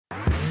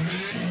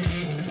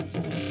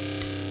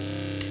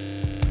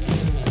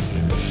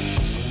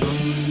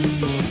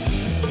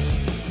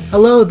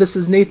Hello, this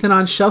is Nathan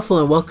on Shuffle,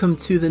 and welcome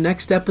to the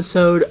next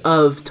episode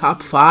of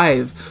Top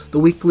 5, the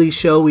weekly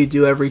show we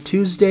do every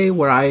Tuesday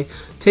where I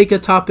take a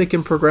topic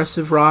in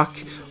progressive rock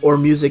or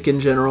music in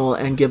general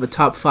and give a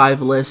top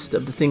 5 list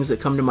of the things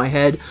that come to my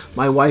head.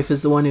 My wife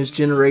is the one who's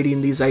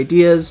generating these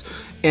ideas,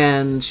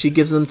 and she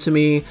gives them to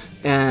me,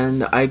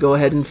 and I go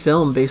ahead and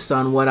film based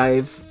on what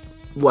I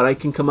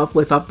can come up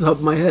with off the top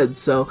of my head.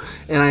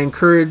 And I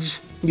encourage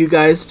you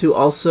guys to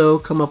also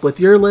come up with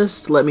your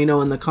list. Let me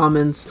know in the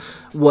comments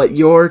what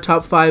your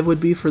top 5 would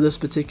be for this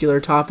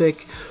particular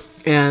topic,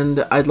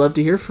 and I'd love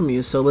to hear from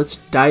you. So let's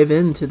dive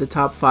into the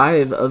top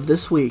 5 of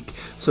this week.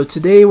 So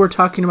today we're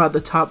talking about the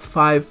top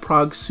 5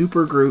 Prog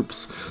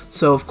Supergroups.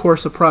 So of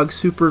course a Prog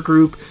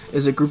Supergroup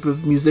is a group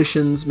of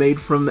musicians made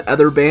from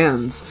other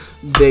bands.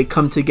 They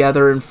come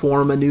together and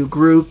form a new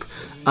group.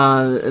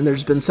 And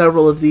there's been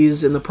several of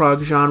these in the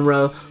prog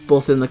genre,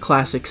 both in the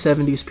classic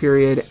 70s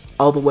period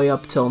all the way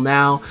up till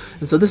now.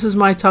 And so this is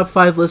my top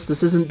 5 list.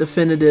 This isn't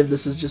definitive.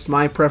 This is just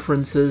my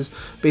preferences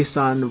based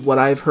on what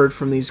I've heard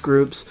from these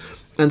groups.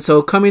 And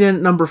so coming in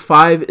at number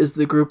 5 is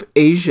the group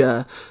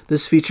Asia.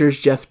 This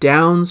features Jeff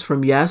Downes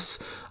from Yes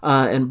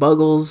and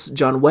Buggles,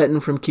 John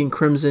Wetton from King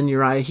Crimson,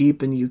 Uriah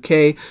Heep in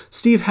UK,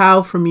 Steve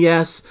Howe from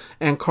Yes,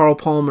 and Carl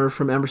Palmer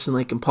from Emerson,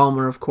 Lake and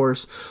Palmer, of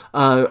course.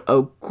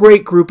 A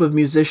great group of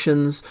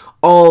musicians,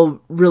 all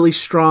really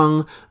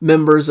strong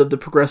members of the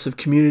progressive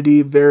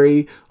community,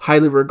 very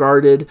highly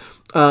regarded.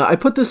 I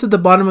put this at the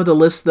bottom of the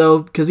list, though,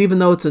 because even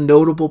though it's a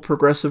notable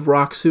progressive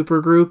rock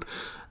supergroup,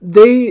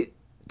 they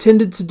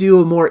tended to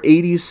do a more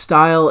 80s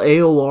style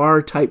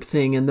AOR type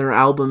thing in their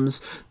albums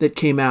that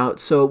came out,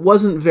 so it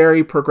wasn't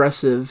very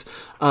progressive,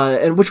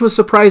 and which was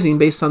surprising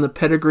based on the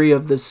pedigree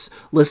of this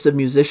list of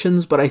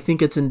musicians, but I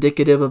think it's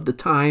indicative of the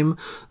time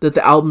that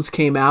the albums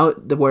came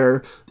out,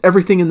 where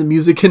everything in the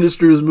music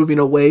industry was moving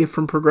away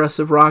from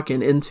progressive rock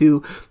and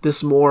into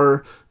this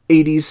more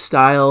 80s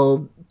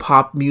style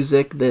pop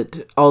music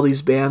that all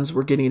these bands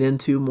were getting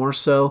into more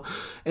so.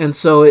 And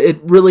so it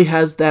really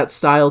has that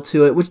style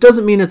to it, which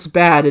doesn't mean it's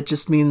bad. It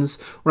just means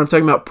when I'm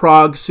talking about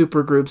prog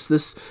supergroups,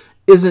 this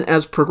isn't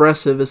as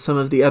progressive as some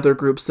of the other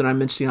groups that I'm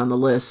mentioning on the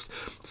list.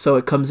 So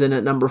it comes in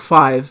at number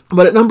 5.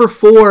 But at number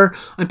 4,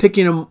 I'm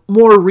picking a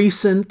more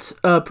recent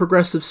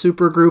progressive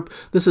supergroup.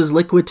 This is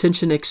Liquid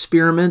Tension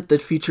Experiment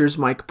that features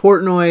Mike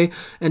Portnoy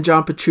and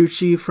John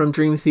Petrucci from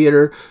Dream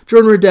Theater.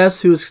 Jordan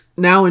Rudess, who is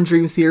now in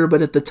Dream Theater,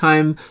 but at the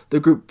time the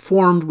group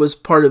formed was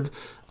part of,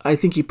 I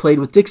think he played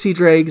with Dixie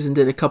Dregs and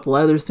did a couple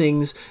other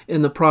things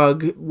in the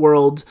prog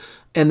world.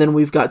 And then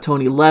we've got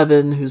Tony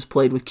Levin, who's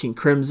played with King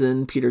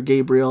Crimson, Peter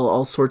Gabriel,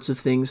 all sorts of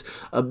things,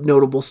 a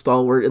notable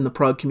stalwart in the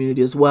prog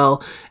community as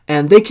well.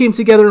 And they came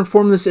together and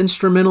formed this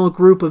instrumental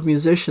group of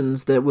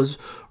musicians that was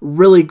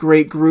really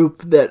great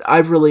group that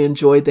I've really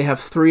enjoyed. They have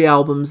 3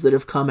 albums that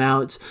have come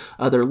out.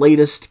 Their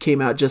latest came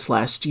out just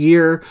last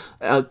year,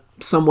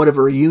 somewhat of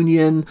a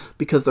reunion,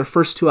 because their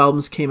first 2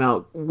 albums came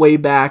out way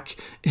back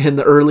in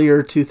the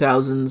earlier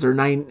 2000s or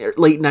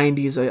late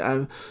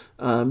 90s.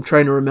 I'm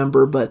trying to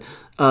remember, but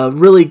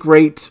really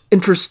great,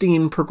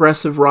 interesting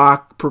progressive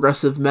rock,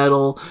 progressive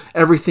metal,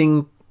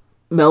 everything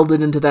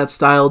melded into that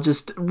style.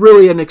 Just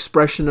really an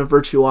expression of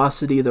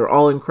virtuosity. They're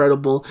all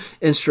incredible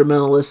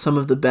instrumentalists, some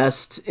of the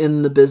best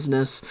in the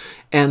business.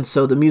 And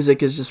so the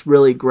music is just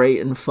really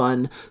great and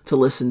fun to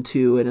listen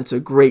to, and it's a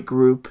great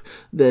group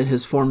that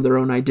has formed their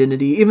own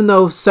identity, even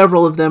though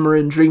several of them are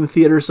in Dream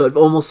Theater, so it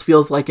almost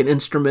feels like an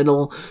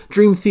instrumental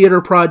Dream Theater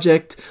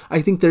project.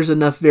 I think there's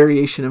enough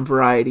variation and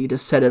variety to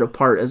set it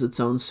apart as its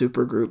own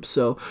supergroup,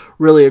 so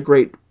really a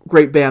great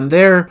band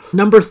there.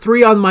 Number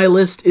 3 on my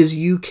list is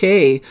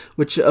UK,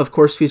 which of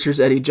course features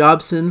Eddie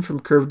Jobson from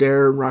Curved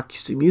Air and Rock You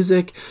See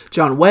Music,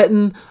 John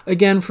Wetton,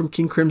 again from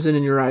King Crimson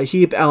and Uriah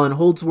Heep, Alan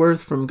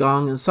Holdsworth from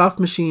Gong and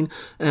Soft Machine,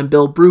 and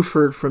Bill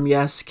Bruford from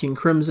Yes, King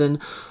Crimson.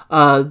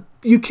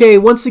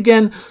 UK, once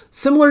again,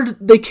 similar,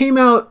 they came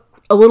out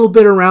a little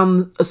bit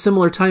around a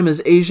similar time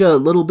as Asia, a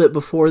little bit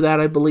before that,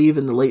 I believe,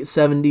 in the late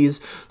 70s.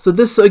 So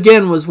this,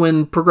 again, was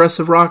when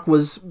progressive rock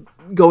was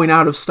going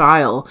out of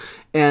style,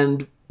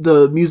 and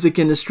the music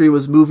industry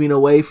was moving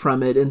away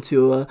from it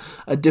into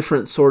a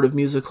different sort of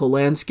musical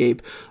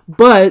landscape.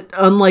 But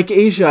unlike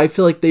Asia, I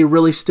feel like they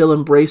really still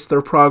embraced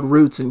their prog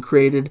roots and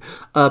created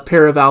a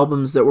pair of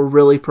albums that were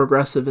really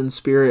progressive in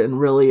spirit and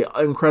really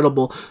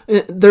incredible.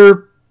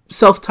 Their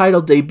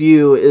self-titled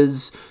debut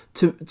is,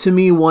 to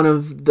me, one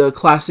of the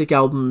classic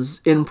albums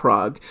in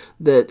prog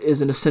that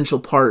is an essential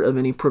part of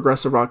any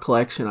progressive rock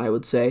collection, I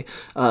would say.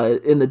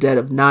 In the Dead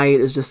of Night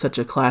is just such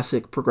a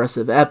classic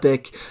progressive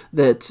epic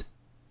that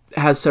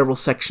has several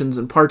sections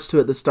and parts to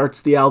it that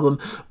starts the album,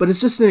 but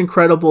it's just an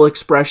incredible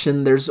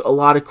expression. There's a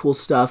lot of cool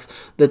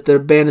stuff that the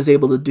band is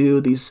able to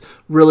do, these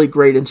really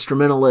great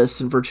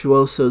instrumentalists and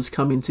virtuosos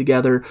coming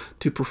together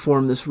to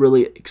perform this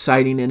really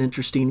exciting and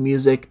interesting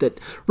music that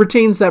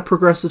retains that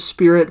progressive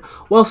spirit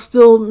while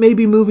still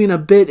maybe moving a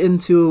bit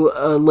into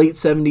a late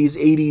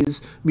 70s,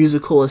 80s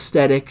musical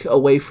aesthetic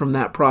away from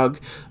that prog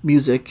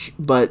music,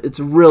 but it's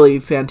really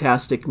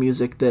fantastic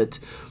music that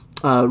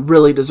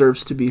really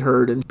deserves to be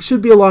heard and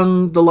should be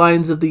along the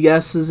lines of the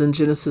Yeses and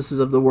Genesises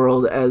of the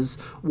world as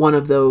one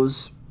of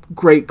those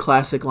great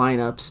classic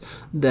lineups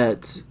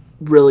that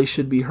really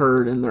should be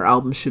heard, and their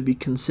albums should be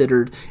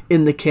considered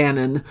in the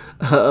canon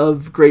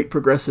of great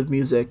progressive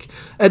music.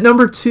 At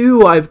number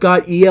 2, I've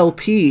got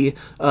ELP,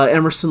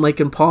 Emerson,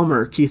 Lake and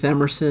Palmer, Keith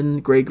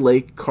Emerson, Greg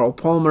Lake, Carl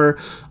Palmer.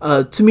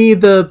 To me,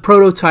 the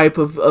prototype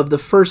of the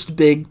first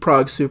big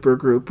prog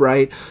supergroup,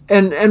 right?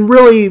 And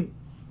really,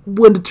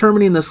 when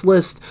determining this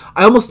list,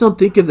 I almost don't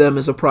think of them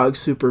as a prog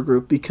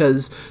supergroup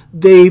because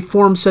they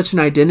form such an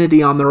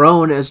identity on their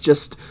own as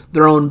just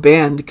their own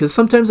band. Because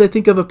sometimes I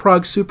think of a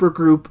prog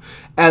supergroup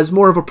as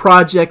more of a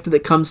project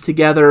that comes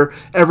together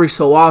every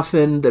so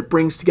often, that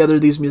brings together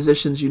these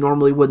musicians you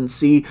normally wouldn't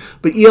see.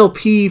 But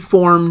ELP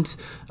formed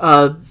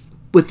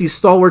with these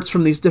stalwarts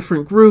from these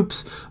different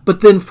groups,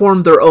 but then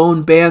formed their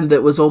own band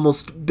that was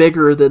almost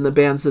bigger than the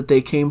bands that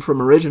they came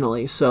from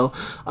originally. So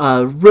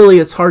really,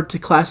 it's hard to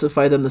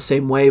classify them the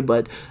same way,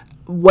 but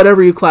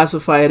whatever you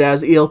classify it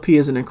as, ELP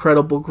is an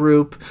incredible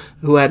group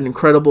who had an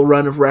incredible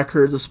run of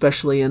records,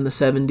 especially in the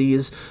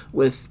 70s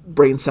with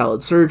Brain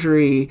Salad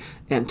Surgery,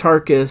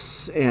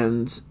 Antarctus,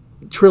 and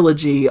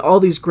Trilogy, all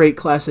these great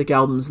classic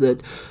albums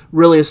that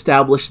really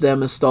established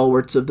them as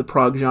stalwarts of the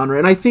prog genre.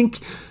 And I think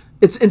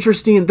it's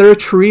interesting. They're a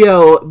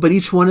trio, but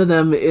each one of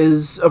them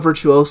is a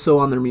virtuoso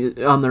on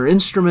their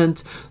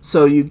instrument.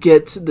 So you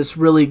get this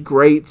really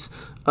great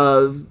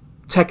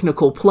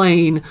technical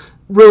playing.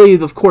 Really,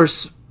 of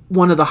course,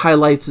 one of the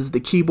highlights is the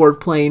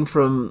keyboard playing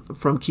from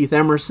Keith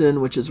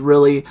Emerson, which is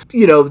really,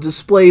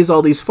 displays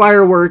all these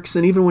fireworks.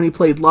 And even when he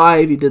played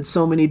live, he did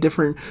so many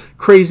different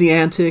crazy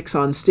antics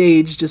on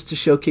stage just to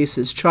showcase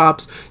his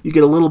chops. You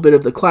get a little bit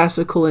of the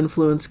classical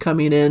influence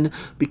coming in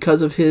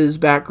because of his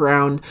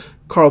background.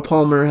 Carl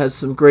Palmer has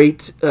some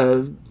great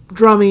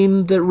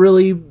drumming that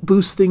really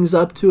boosts things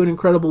up to an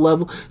incredible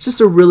level. It's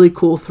just a really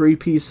cool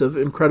three-piece of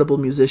incredible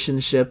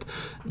musicianship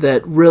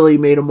that really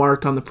made a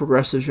mark on the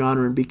progressive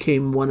genre and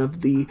became one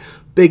of the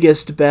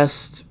biggest,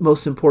 best,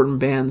 most important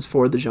bands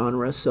for the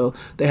genre, so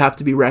they have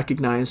to be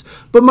recognized.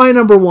 But my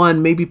number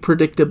 1, maybe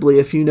predictably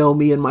if you know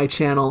me and my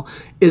channel,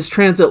 is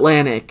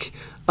Transatlantic.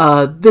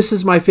 This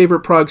is my favorite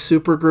prog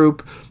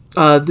supergroup.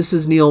 This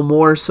is Neil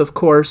Morse, of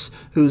course,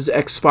 who's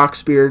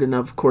ex-Foxbeard and,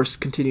 of course,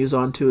 continues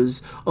on to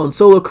his own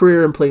solo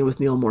career and playing with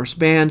Neil Morse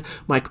Band.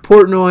 Mike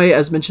Portnoy,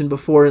 as mentioned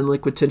before, in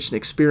Liquid Tension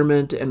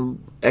Experiment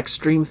and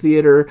Extreme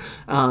Theater,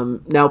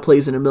 now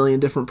plays in a million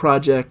different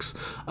projects.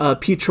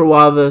 Pete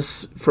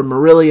Trewavas from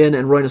Marillion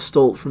and Roy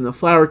Stolt from the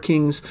Flower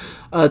Kings.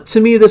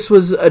 To me, this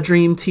was a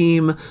dream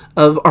team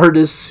of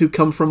artists who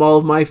come from all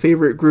of my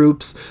favorite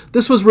groups.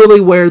 This was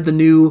really where the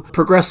new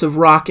progressive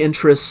rock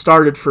interest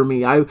started for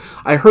me.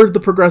 I heard the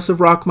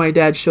progressive rock my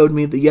dad showed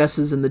me, the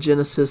Yeses and the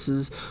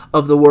Genesises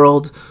of the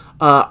world.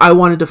 I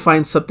wanted to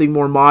find something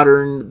more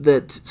modern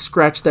that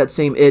scratched that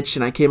same itch,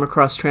 and I came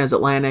across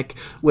Transatlantic,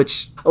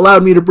 which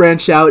allowed me to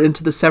branch out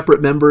into the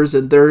separate members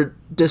and their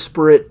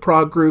disparate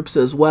prog groups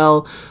as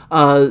well,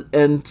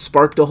 and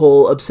sparked a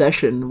whole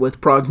obsession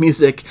with prog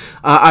music.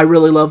 I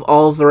really love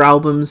all of their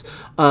albums,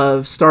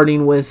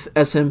 starting with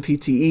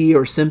SMPTE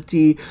or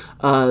SMPTE,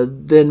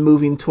 then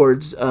moving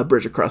towards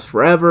Bridge Across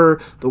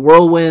Forever, The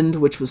Whirlwind,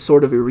 which was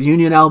sort of a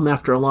reunion album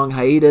after a long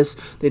hiatus.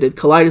 They did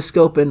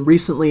Kaleidoscope, and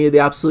recently The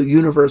Absolute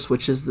Universe,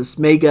 which is this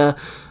mega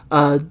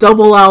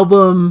double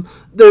album.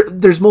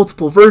 There's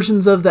multiple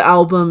versions of the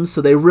album,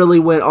 so they really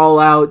went all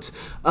out,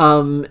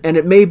 and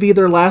it may be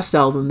their last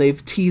album.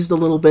 They've teased a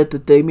little bit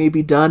that they may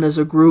be done as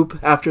a group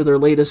after their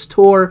latest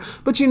tour,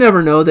 but you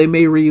never know. They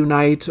may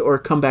reunite or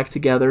come back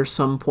together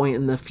some point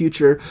in the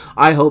future.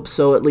 I hope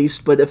so, at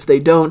least, but if they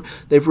don't,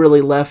 they've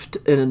really left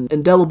an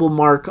indelible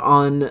mark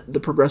on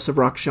the progressive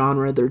rock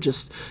genre. They're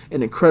just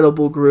an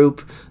incredible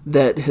group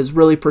that has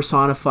really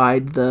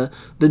personified the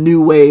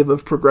new wave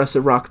of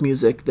progressive rock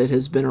music that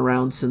has been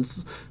around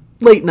since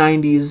late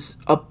 90s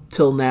up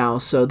till now.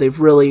 So they've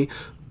really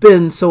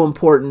been so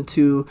important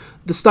to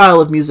the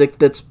style of music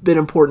that's been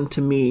important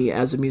to me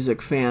as a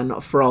music fan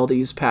for all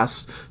these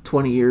past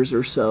 20 years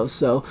or so.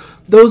 So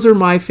those are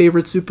my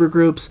favorite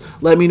supergroups.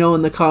 Let me know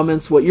in the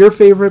comments what your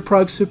favorite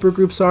prog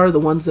supergroups are, the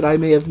ones that I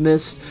may have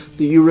missed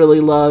that you really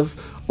love.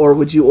 Or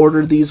would you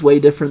order these way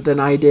different than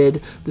I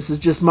did? This is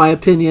just my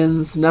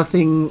opinions,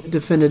 nothing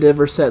definitive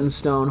or set in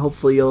stone.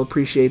 Hopefully you'll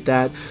appreciate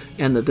that,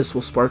 and that this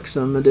will spark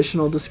some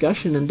additional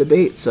discussion and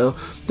debate. So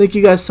thank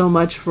you guys so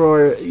much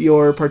for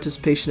your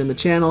participation in the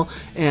channel,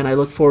 and I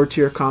look forward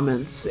to your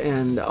comments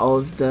and all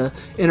of the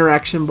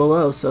interaction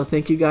below. So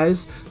thank you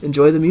guys.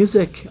 Enjoy the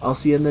music. I'll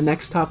see you in the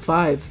next top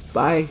 5.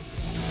 Bye.